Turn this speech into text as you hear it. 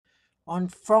on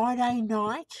Friday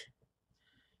night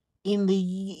in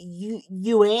the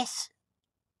US,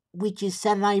 which is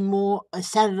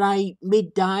Saturday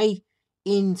midday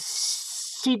in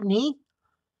Sydney.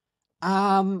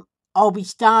 I'll be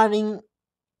starting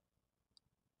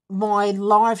my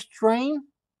live stream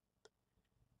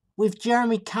with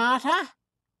Jeremy Carter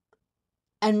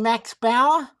and Max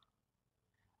Bauer.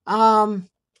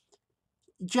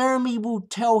 Jeremy will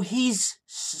tell his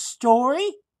story.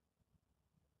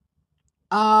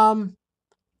 I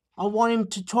want him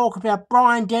to talk about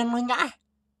Brian Denlinger,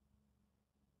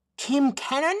 Tim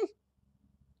Cannon,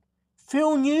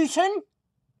 Phil Newton,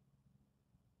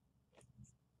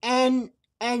 and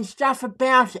stuff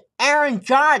about Aaron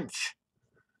Judge.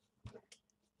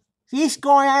 This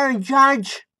guy, Aaron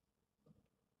Judge,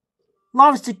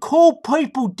 loves to call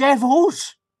people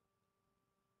devils.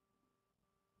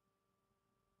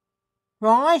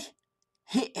 Right?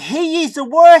 He is the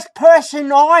worst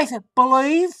person, I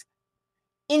believe,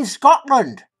 in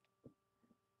Scotland.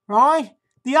 Right?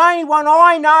 The only one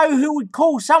I know who would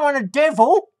call someone a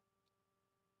devil.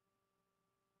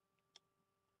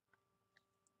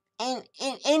 And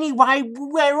anyway,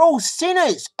 we're all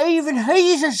sinners. Even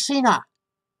he's a sinner.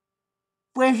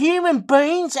 We're human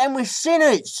beings and we're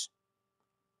sinners.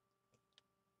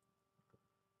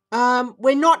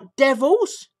 We're not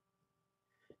devils.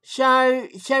 So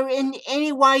in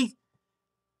anyway,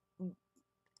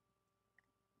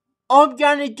 I'm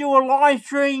going to do a live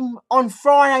stream on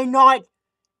Friday night,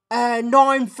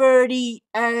 9:30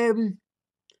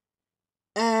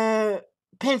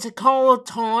 Pensacola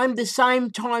time, the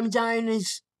same time zone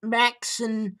as Max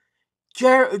and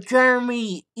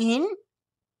Jeremy in.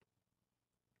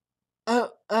 I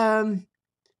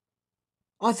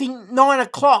think 9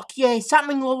 o'clock, yeah,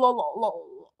 something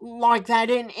like that.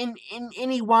 In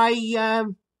anyway, yeah.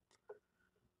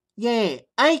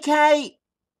 Okay.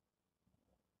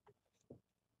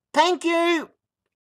 Thank you.